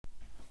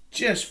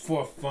just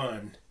for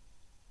fun.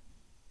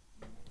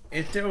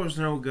 If there was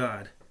no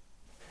God,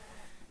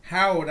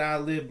 how would I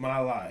live my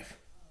life?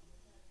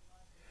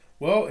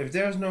 Well, if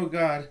there was no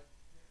God,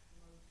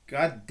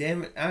 God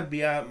damn it, I'd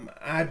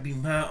be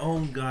my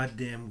own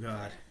goddamn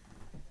God.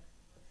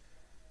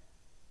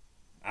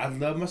 I'd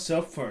love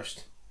myself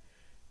first.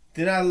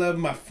 Then I love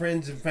my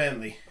friends and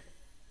family.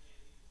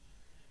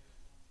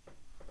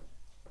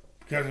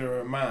 Because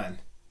they're mine.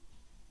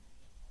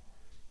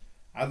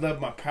 I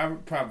love my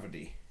private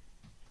property.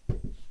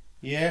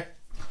 Yeah?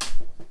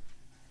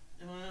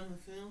 Am I on the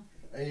film?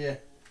 Yeah.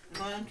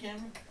 Am I on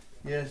camera?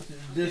 Yes.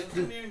 Okay,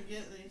 come here and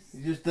get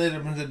these. Just let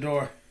them in the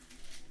door.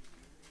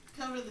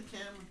 Cover the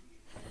camera.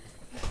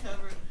 Just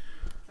cover it.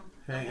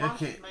 Hey,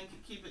 Watch okay. it, make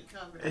it, keep it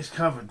covered. It's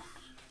covered.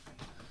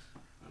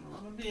 I don't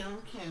want to be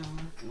on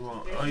camera.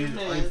 Well,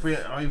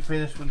 Here's are you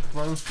finished with the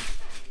phone?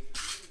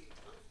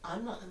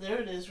 I'm not.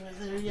 There it is, right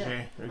there. Yeah.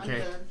 Okay. I'm Okay.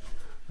 done.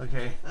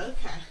 Okay.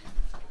 Okay.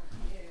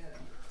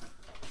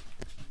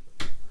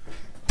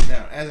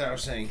 Now, as I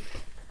was saying,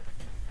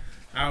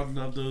 I would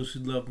love those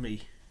who love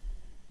me.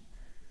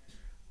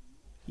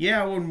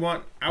 Yeah, I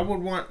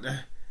would want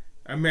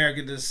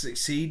America to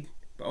succeed,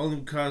 but only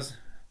because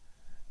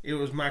it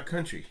was my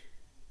country.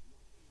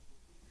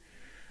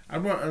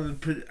 I'd want,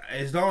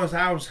 as long as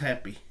I was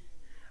happy,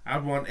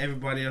 I'd want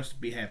everybody else to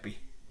be happy.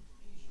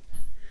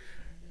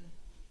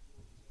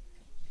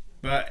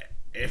 But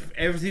if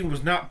everything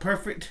was not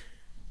perfect,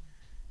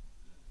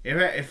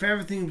 if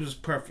everything was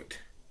perfect,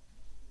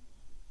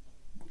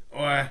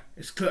 or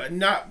it's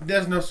not,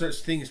 there's no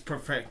such thing as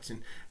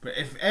perfection. But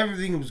if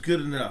everything was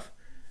good enough,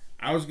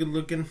 I was good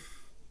looking,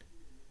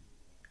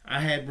 I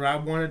had what I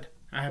wanted,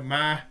 I had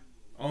my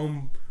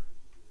own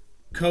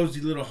cozy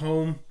little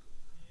home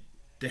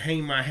to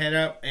hang my head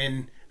up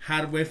and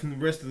hide away from the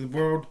rest of the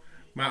world,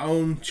 my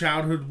own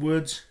childhood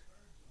woods,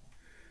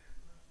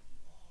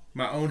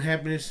 my own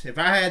happiness. If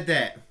I had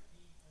that,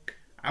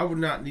 I would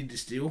not need to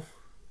steal.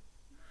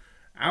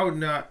 I would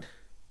not.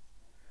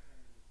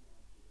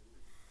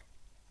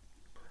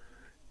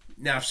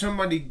 Now, if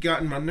somebody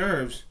got in my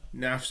nerves,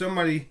 if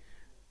somebody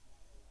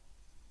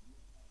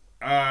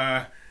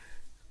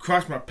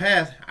crossed my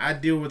path,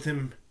 I'd deal with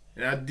him,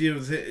 and I'd deal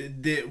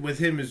with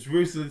him as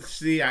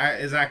ruthlessly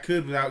as I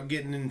could without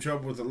getting in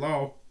trouble with the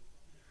law.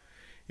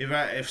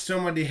 If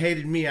somebody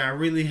hated me, I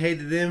really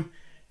hated them,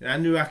 and I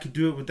knew I could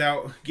do it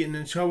without getting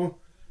in trouble,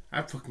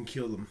 I'd fucking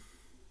kill them.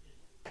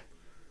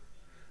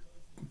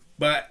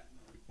 But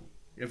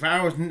if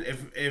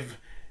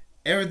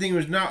everything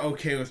was not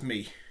okay with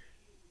me,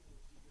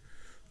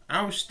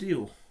 I would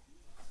steal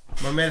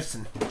my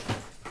medicine.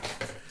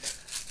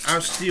 I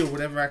would steal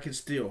whatever I could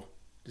steal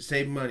to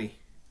save money.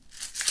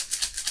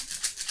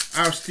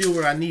 I would steal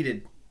what I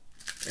needed,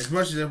 as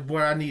much as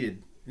what I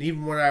needed, and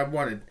even what I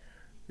wanted,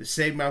 to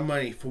save my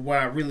money for what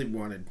I really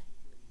wanted.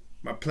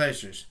 My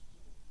pleasures,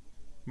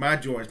 my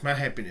joys, my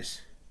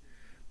happiness,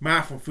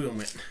 my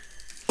fulfillment.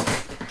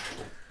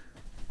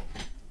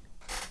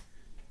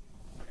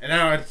 And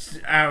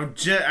I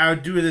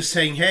would do this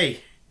saying,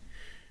 hey,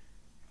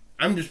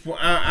 I'm just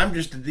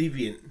a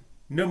deviant.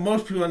 No,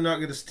 most people are not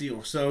going to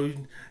steal. So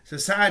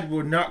society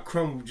will not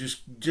crumble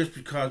just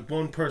because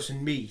one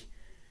person, me,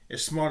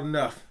 is smart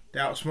enough to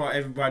outsmart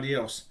everybody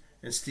else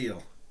and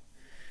steal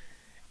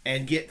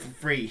and get for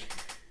free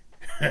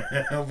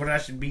what I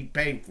should be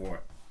paying for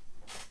it.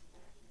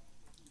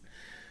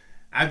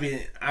 I'd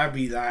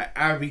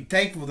be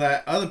thankful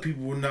that other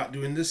people were not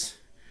doing this,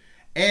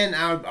 and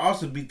I would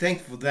also be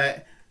thankful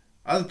that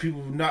other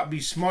people would not be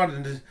smarter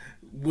than this.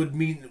 Would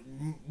mean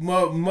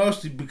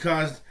mostly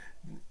because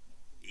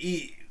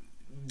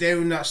they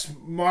were not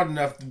smart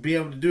enough to be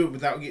able to do it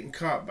without getting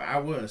caught, but I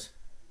was.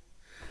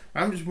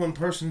 I'm just one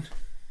person.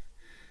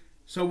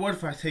 So what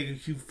if I take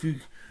a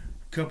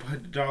couple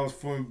 $100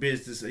 from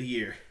business a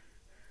year,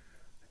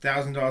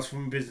 $1,000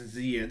 from business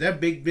a year? They're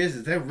big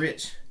business. They're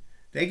rich.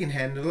 They can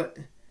handle it.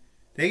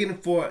 They can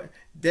afford.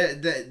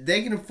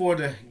 They can afford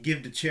to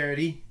give to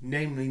charity,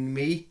 namely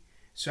me,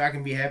 so I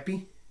can be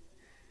happy.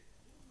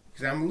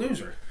 Because I'm a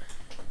loser.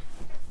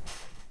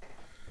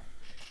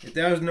 If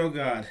there was no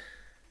God,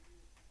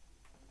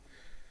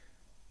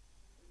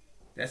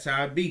 that's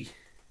how I'd be.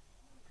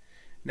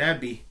 And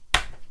I'd be.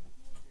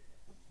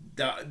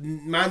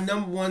 My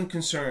number one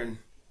concern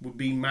would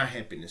be my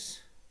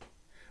happiness,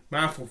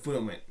 my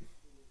fulfillment,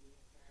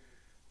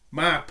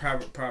 my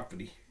private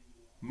property,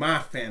 my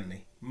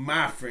family,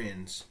 my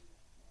friends,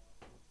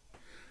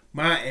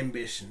 my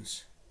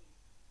ambitions.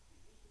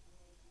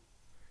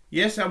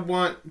 Yes, I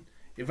want.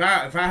 If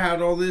I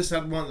had all this,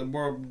 I'd want the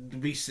world to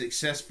be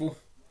successful.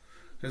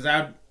 Because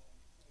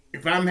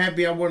if I'm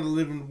happy, I want to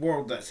live in a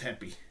world that's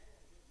happy.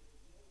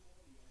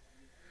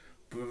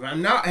 But if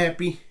I'm not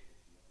happy,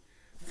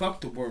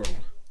 fuck the world.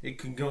 It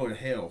can go to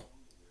hell.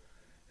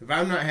 If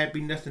I'm not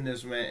happy, nothing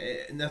else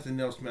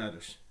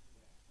matters.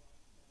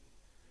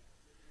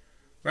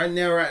 Right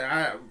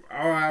now,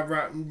 all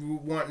I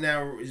want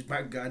now is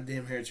my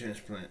goddamn hair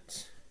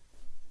transplants.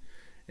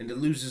 And to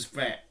lose this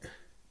fat.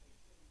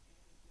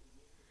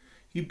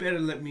 You better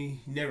let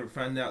me never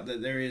find out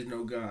that there is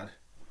no God.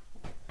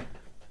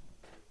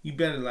 You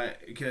better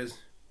like, because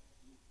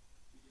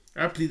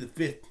I plead the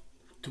fifth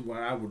to what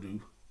I will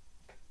do.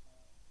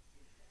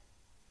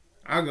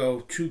 I go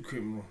true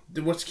criminal.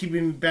 What's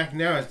keeping me back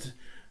now is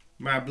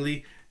my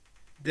belief.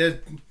 I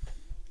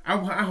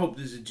hope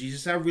this is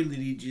Jesus. I really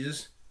need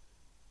Jesus.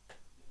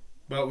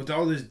 But with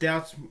all his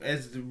doubts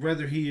as to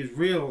whether he is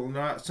real or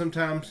not,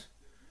 sometimes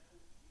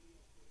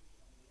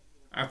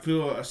I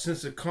feel a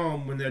sense of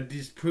calm when they're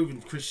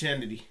disproving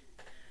Christianity,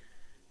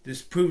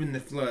 disproving the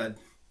flood.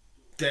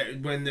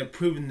 That when they're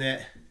proving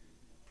that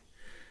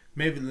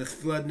maybe the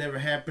flood never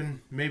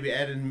happened, maybe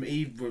Adam and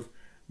Eve were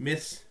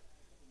myths.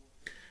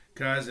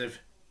 Because if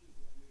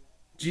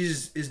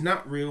Jesus is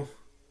not real,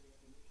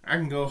 I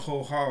can go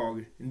whole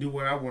hog and do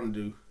what I want to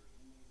do.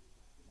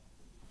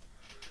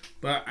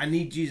 But I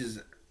need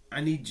Jesus.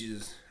 I need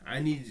Jesus.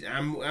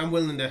 I'm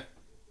willing to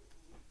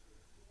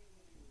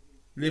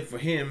live for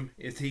him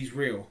if he's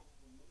real.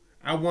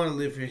 I want to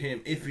live for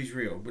him if he's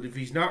real. But if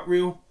he's not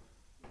real,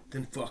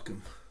 then fuck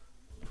him.